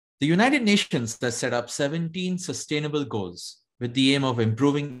The United Nations has set up 17 sustainable goals with the aim of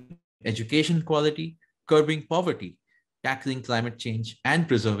improving education quality, curbing poverty, tackling climate change, and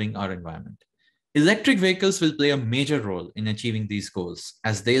preserving our environment. Electric vehicles will play a major role in achieving these goals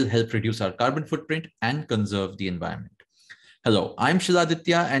as they'll help reduce our carbon footprint and conserve the environment. Hello, I'm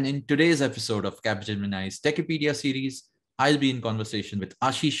Shiladitya, and in today's episode of Capgemini's Techipedia Series, I'll be in conversation with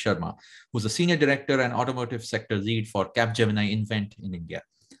Ashish Sharma, who's a Senior Director and Automotive Sector Lead for Capgemini Invent in India.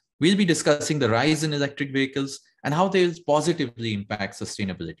 We'll be discussing the rise in electric vehicles and how they'll positively impact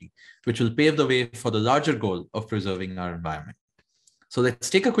sustainability, which will pave the way for the larger goal of preserving our environment. So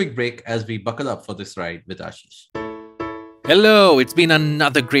let's take a quick break as we buckle up for this ride with Ashish. Hello, it's been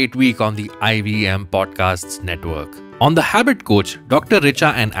another great week on the IVM Podcasts Network. On The Habit Coach, Dr.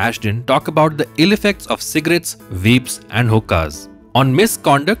 Richa and Ashton talk about the ill effects of cigarettes, vapes, and hookahs. On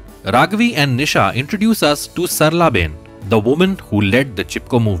Misconduct, Raghavi and Nisha introduce us to Sarlaben, the woman who led the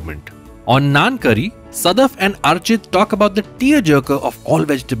Chipko movement. On Naan Curry, Sadaf and Archit talk about the tearjerker of all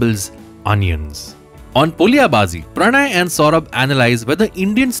vegetables, onions. On Pulyabazi, Pranay and Saurabh analyze whether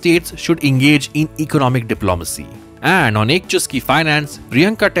Indian states should engage in economic diplomacy. And on Ek Chuski Finance,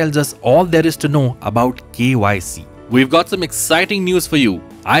 Priyanka tells us all there is to know about KYC. We've got some exciting news for you.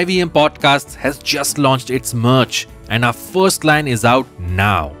 IVM Podcasts has just launched its merch and our first line is out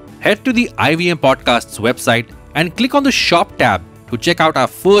now. Head to the IVM Podcasts website and click on the shop tab to check out our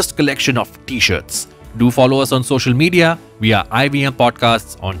first collection of t-shirts. Do follow us on social media. We are IVM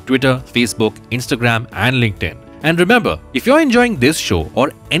Podcasts on Twitter, Facebook, Instagram, and LinkedIn. And remember, if you're enjoying this show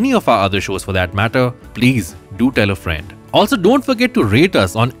or any of our other shows for that matter, please do tell a friend. Also, don't forget to rate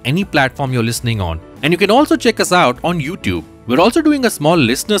us on any platform you're listening on. And you can also check us out on YouTube. We're also doing a small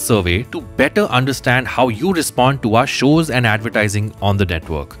listener survey to better understand how you respond to our shows and advertising on the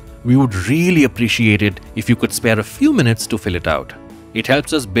network. We would really appreciate it if you could spare a few minutes to fill it out. It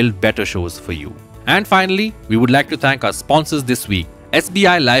helps us build better shows for you. And finally, we would like to thank our sponsors this week: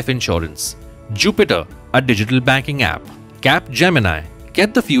 SBI Life Insurance, Jupiter, a digital banking app, Capgemini,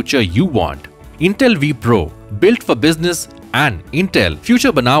 get the future you want, Intel V Pro, built for business, and Intel,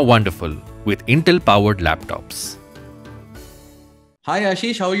 future banao wonderful with Intel-powered laptops. Hi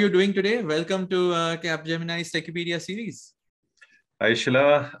Ashish, how are you doing today? Welcome to Capgemini's Techipedia Series. Hi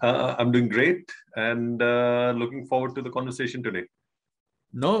Sheila, I'm doing great and looking forward to the conversation today.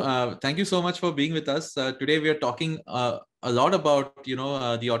 No, thank you so much for being with us. Today we are talking a lot about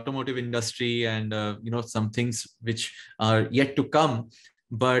the automotive industry and some things which are yet to come.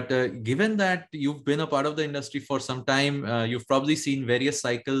 But given that you've been a part of the industry for some time, you've probably seen various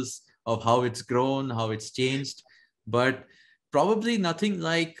cycles of how it's grown, how it's changed. But probably nothing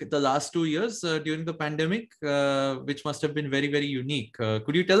like the last 2 years during the pandemic, which must have been very, very unique.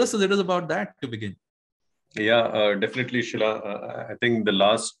 Could you tell us a little about that to begin? Yeah, definitely, Sheila. I think the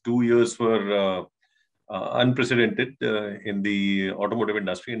last 2 years were unprecedented in the automotive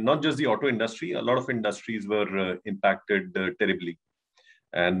industry, and not just the auto industry. A lot of industries were impacted terribly.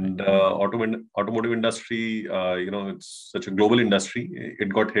 And automotive industry, it's such a global industry. It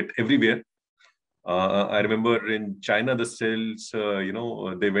got hit everywhere. I remember in China, the sales,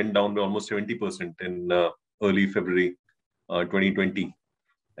 they went down by almost 70% in early February 2020.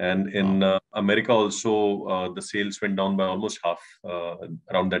 And in America also, the sales went down by almost half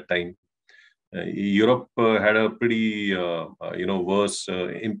around that time. Europe had a pretty, worse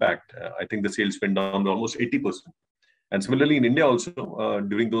impact. I think the sales went down by almost 80%. And similarly, in India also,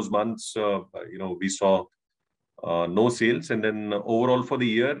 during those months, we saw no sales. And then overall for the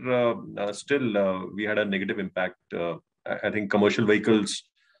year, still we had a negative impact. I think commercial vehicles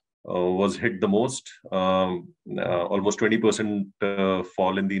was hit the most, almost 20%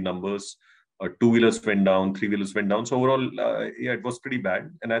 fall in the numbers. Two-wheelers went down, three-wheelers went down. So overall, it was pretty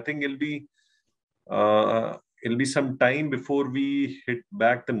bad. And I think it'll be some time before we hit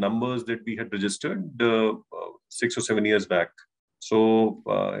back the numbers that we had registered 6 or 7 years back. So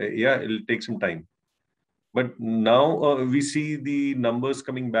it'll take some time. But now we see the numbers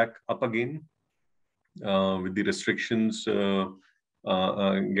coming back up again with the restrictions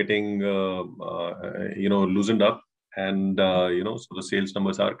getting loosened up, and so the sales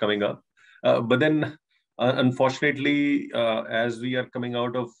numbers are coming up. But then, unfortunately, as we are coming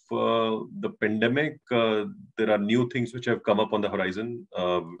out of the pandemic, there are new things which have come up on the horizon.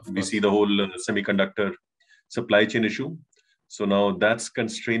 We see the whole semiconductor supply chain issue. So now that's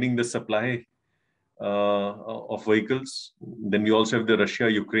constraining the supply of vehicles. Then we also have the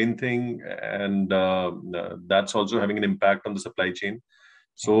Russia-Ukraine thing, and that's also having an impact on the supply chain.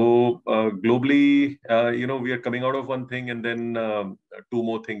 So globally, we are coming out of one thing, and then two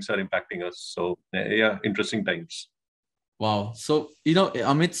more things are impacting us. So interesting times. Wow. So,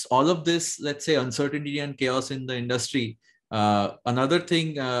 amidst all of this, let's say, uncertainty and chaos in the industry, another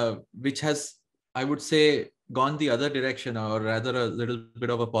thing which has, I would say, gone the other direction, or rather a little bit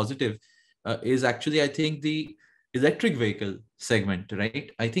of a positive, is actually, I think, the electric vehicle segment,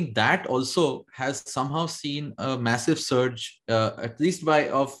 right? I think that also has somehow seen a massive surge, at least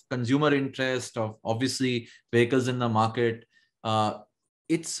of consumer interest, of obviously vehicles in the market.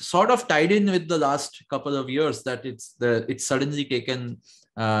 It's sort of tied in with the last couple of years that it's suddenly taken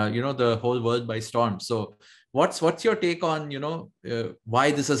the whole world by storm. So what's your take on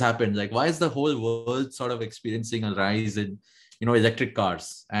why this has happened? Like, why is the whole world sort of experiencing a rise in electric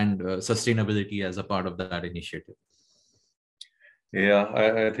cars and sustainability as a part of that initiative? Yeah,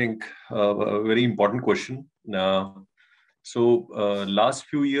 I think a very important question. Last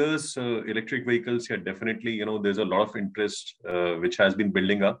few years, electric vehicles, yeah, definitely, there's a lot of interest which has been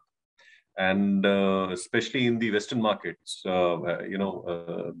building up. And especially in the Western markets,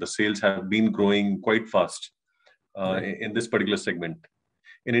 the sales have been growing quite fast in this particular segment.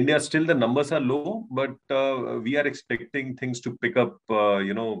 In India, still the numbers are low, but we are expecting things to pick up,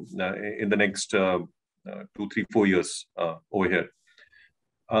 in the next 2, 3, 4 years over here.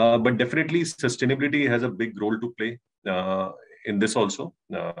 But definitely, sustainability has a big role to play in this also,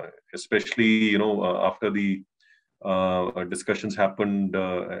 especially after the discussions happened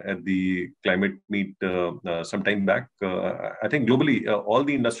at the climate meet some time back. I think globally, all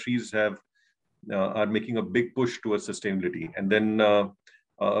the industries are making a big push towards sustainability. And then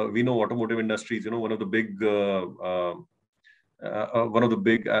we know automotive industries, one of the big,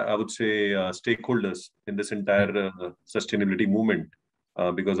 I would say, stakeholders in this entire sustainability movement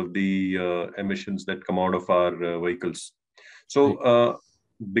because of the emissions that come out of our vehicles. So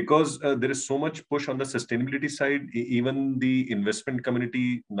because there is so much push on the sustainability side, even the investment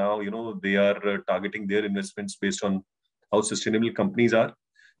community now, they are targeting their investments based on how sustainable companies are.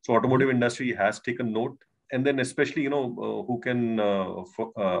 So automotive industry has taken note. And then especially, who can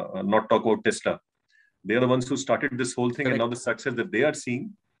not talk about Tesla? They are the ones who started this whole thing. Correct. And now the success that they are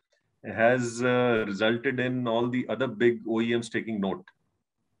seeing has resulted in all the other big OEMs taking note.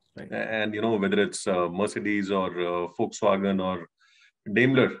 Right. And, whether it's Mercedes or Volkswagen or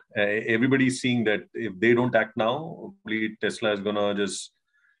Daimler, everybody's seeing that if they don't act now, Tesla is gonna just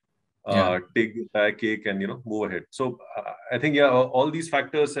take the entire cake and move ahead. So I think all these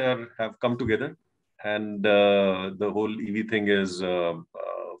factors have come together, and the whole EV thing is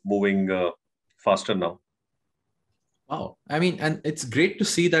moving faster now. Wow, I mean, and it's great to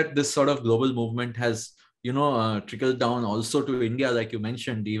see that this sort of global movement has trickled down also to India, like you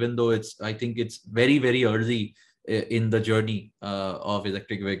mentioned, even though I think it's very, very early in the journey of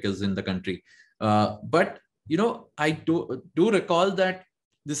electric vehicles in the country. But, I do recall that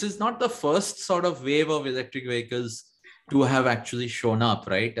this is not the first sort of wave of electric vehicles to have actually shown up,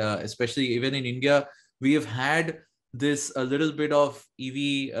 right? Especially even in India, we have had this a little bit of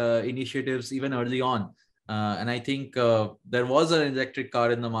EV initiatives even early on. And I think there was an electric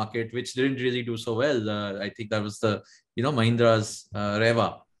car in the market which didn't really do so well. I think that was the, Mahindra's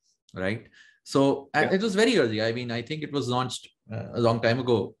Reva, right? So it was very early. I mean, I think it was launched a long time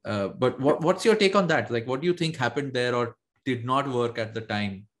ago. But what's your take on that? Like, what do you think happened there or did not work at the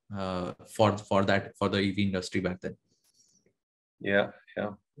time for the EV industry back then? Yeah.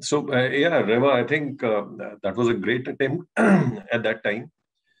 So Reva, I think that was a great attempt at that time,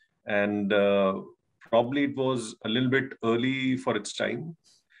 and probably it was a little bit early for its time.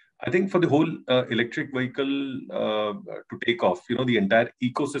 I think for the whole electric vehicle to take off, the entire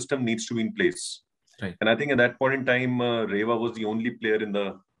ecosystem needs to be in place. Right. And I think at that point in time, Reva was the only player in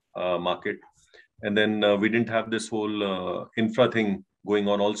the market. And then we didn't have this whole infra thing going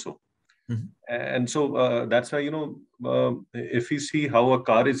on also. Mm-hmm. And so that's why, if you see how a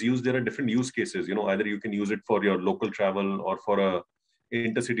car is used, there are different use cases. Either you can use it for your local travel or for a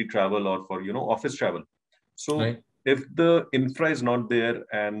intercity travel or for, office travel. So right. If the infra is not there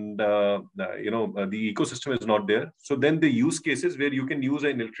and, the ecosystem is not there, so then the use cases where you can use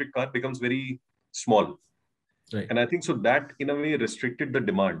an electric car becomes very small. Right. And I think so that in a way restricted the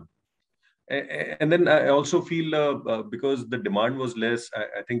demand. And then I also feel because the demand was less,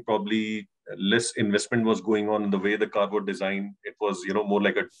 I think probably less investment was going on in the way the car was designed. It was, more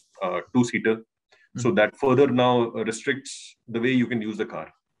like a two-seater. Mm-hmm. So that further now restricts the way you can use the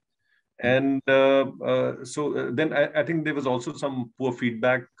car. And so then I think there was also some poor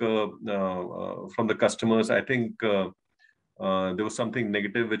feedback from the customers. I think there was something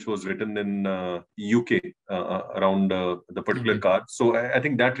negative which was written in UK around the particular car. So I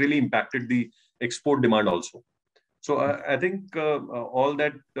think that really impacted the export demand also. So I think all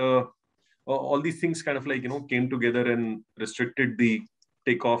that all these things kind of like, came together and restricted the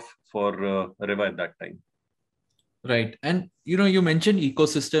takeoff for Reva at that time. Right. And, you mentioned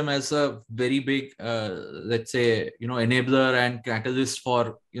ecosystem as a very big, let's say, enabler and catalyst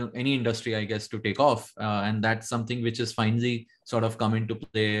for, any industry, I guess, to take off. And that's something which is finally sort of come into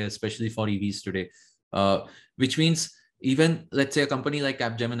play, especially for EVs today. Which means even, let's say, a company like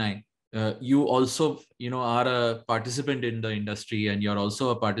Capgemini, you also, are a participant in the industry, and you're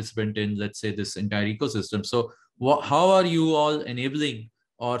also a participant in, let's say, this entire ecosystem. So how are you all enabling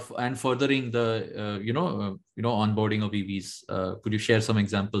and furthering the onboarding of EVs? Could you share some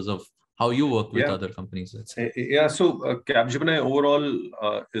examples of how you work with Yeah. other companies? Let's say. Yeah, so Capgemini overall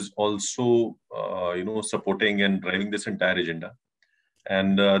is also supporting and driving this entire agenda.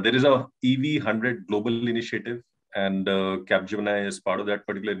 And there is a EV 100 global initiative, and Capgemini is part of that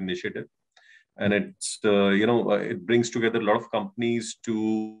particular initiative. And it's it brings together a lot of companies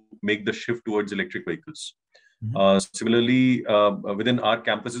to make the shift towards electric vehicles. Similarly, within our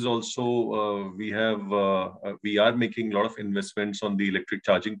campuses also, we are making a lot of investments on the electric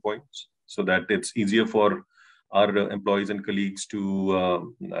charging points, so that it's easier for our employees and colleagues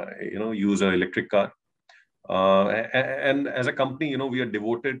to use an electric car. And as a company, we are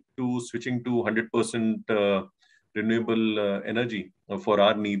devoted to switching to 100% renewable energy for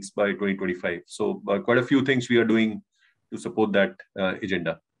our needs by 2025. So quite a few things we are doing to support that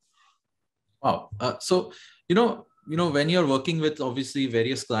agenda. Wow. So, when you're working with obviously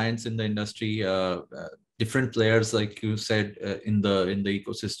various clients in the industry, different players, like you said, in the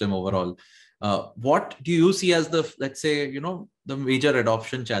ecosystem overall, what do you see as the, let's say, the major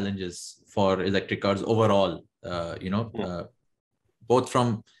adoption challenges for electric cars overall? Both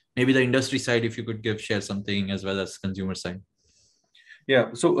from maybe the industry side, if you could share something, as well as consumer side.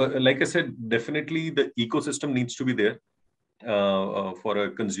 Yeah. So, like I said, definitely the ecosystem needs to be there for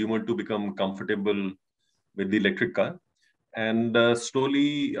a consumer to become comfortable with the electric car. And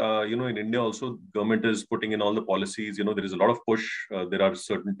slowly, in India also, government is putting in all the policies. There is a lot of push. There are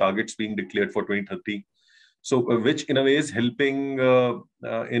certain targets being declared for 2030. So, which in a way is helping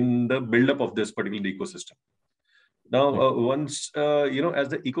in the build-up of this particular ecosystem. Now, once, as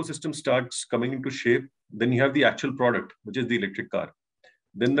the ecosystem starts coming into shape, then you have the actual product, which is the electric car.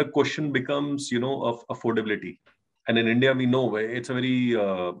 Then the question becomes, of affordability. And in India, we know it's a very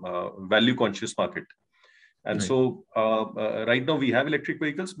value conscious market. And Right. so right now we have electric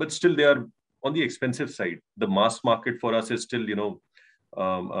vehicles, but still they are on the expensive side. The mass market for us is still,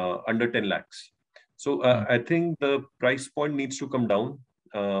 under 10 lakhs. So I think the price point needs to come down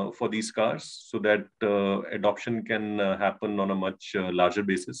for these cars, so that adoption can happen on a much larger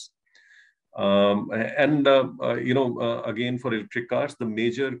basis. Again, for electric cars, the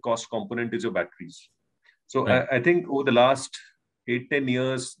major cost component is your batteries. So Right. I think over the last 8-10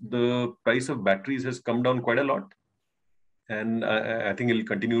 years, the price of batteries has come down quite a lot. And I think it will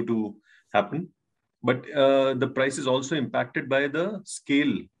continue to happen. But the price is also impacted by the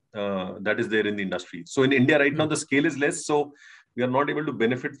scale that is there in the industry. So in India right now, the scale is less. So we are not able to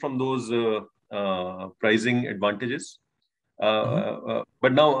benefit from those pricing advantages.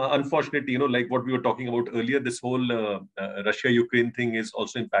 But now, unfortunately, like what we were talking about earlier, this whole Russia-Ukraine thing is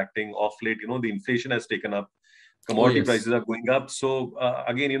also impacting off late. The inflation has taken up. Commodity yes. prices are going up. So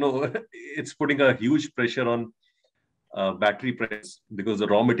again, it's putting a huge pressure on battery price, because the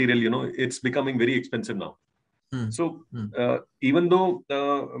raw material, it's becoming very expensive now. So even though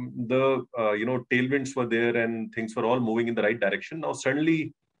the tailwinds were there and things were all moving in the right direction, now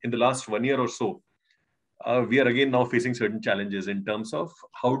suddenly in the last 1 year or so, we are again now facing certain challenges in terms of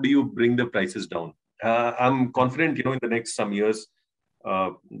how do you bring the prices down. I'm confident, in the next some years,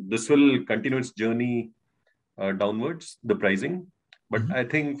 this will continue its journey downwards, the pricing. But I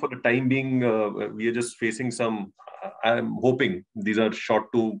think for the time being, we are just facing some, I'm hoping these are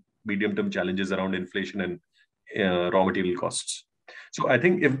short to medium term challenges around inflation and raw material costs. So I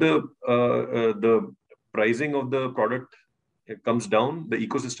think if the pricing of the product comes down, the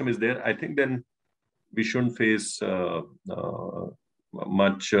ecosystem is there, I think then we shouldn't face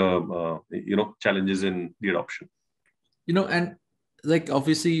much challenges in the adoption. And like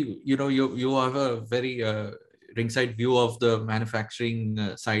obviously, you have a very ringside view of the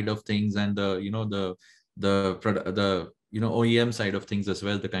manufacturing side of things, and the OEM side of things as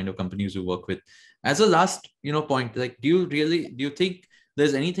well, the kind of companies you work with. As a last point, like do you think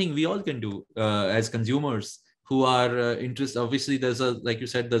there's anything we all can do as consumers who are interested? Obviously like you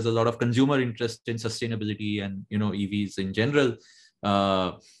said, there's a lot of consumer interest in sustainability and EVs in general.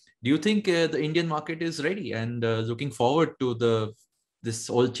 Do you think the Indian market is ready and looking forward to this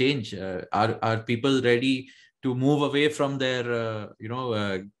whole change? Are people ready to move away from their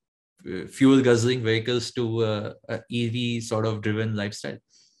fuel guzzling vehicles to a EV sort of driven lifestyle?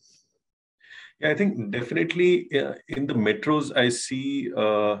 Yeah, I think definitely in the metros, I see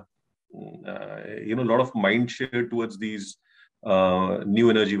a lot of mind share towards these new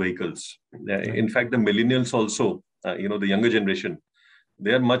energy vehicles. In fact, the millennials also, the younger generation,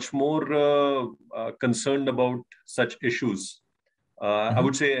 they are much more concerned about such issues. I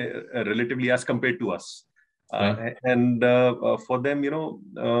would say relatively as compared to us. And for them,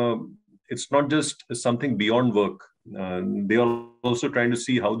 it's not just something beyond work. They are also trying to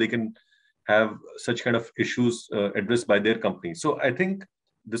see how they can have such kind of issues addressed by their company. So I think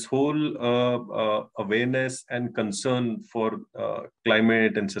this whole awareness and concern for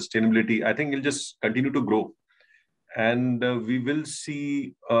climate and sustainability, I think will just continue to grow, and we will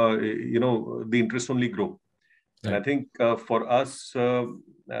see, the interest only grow. And I think for us,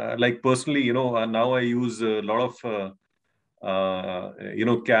 like personally, now I use a lot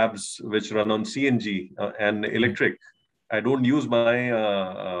of cabs which run on CNG and electric. I don't use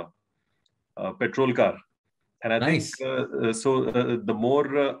my petrol car. And I think Nice. the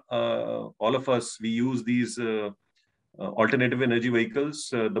more all of us we use these alternative energy vehicles,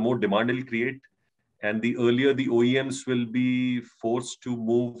 the more demand will create, and the earlier the OEMs will be forced to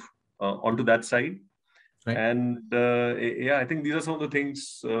move onto that side. Right. And I think these are some of the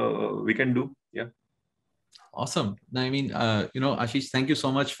things we can do. Yeah. Awesome. I mean, Ashish, thank you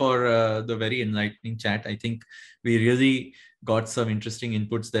so much for the very enlightening chat. I think we really got some interesting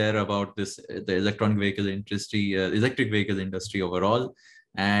inputs there about the electric vehicle industry overall.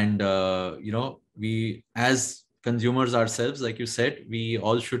 And, we, as consumers ourselves, like you said, we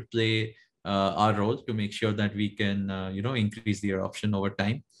all should play our role to make sure that we can, increase the adoption over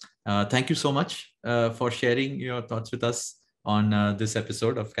time. Thank you so much for sharing your thoughts with us on this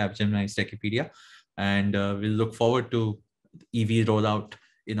episode of Capgemini Techipedia. And we'll look forward to EV rollout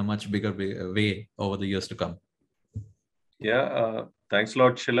in a much bigger way over the years to come. Yeah, thanks a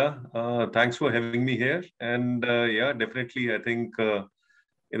lot, Shila. Thanks for having me here. And definitely, I think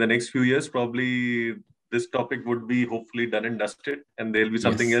in the next few years, probably this topic would be hopefully done and dusted, and there'll be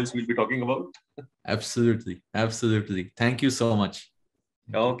something else we'll be talking about. Absolutely. Absolutely. Thank you so much.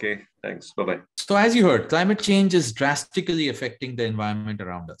 Okay, thanks. Bye-bye. So as you heard, climate change is drastically affecting the environment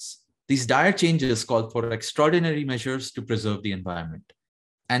around us. These dire changes call for extraordinary measures to preserve the environment.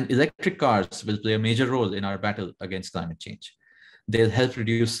 And electric cars will play a major role in our battle against climate change. They'll help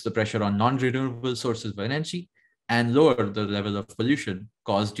reduce the pressure on non-renewable sources of energy and lower the level of pollution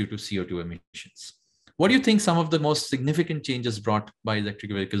caused due to CO2 emissions. What do you think some of the most significant changes brought by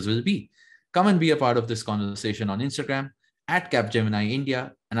electric vehicles will be? Come and be a part of this conversation on Instagram @Capgemini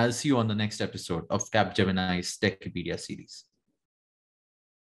India, and I'll see you on the next episode of Capgemini's Techipedia series.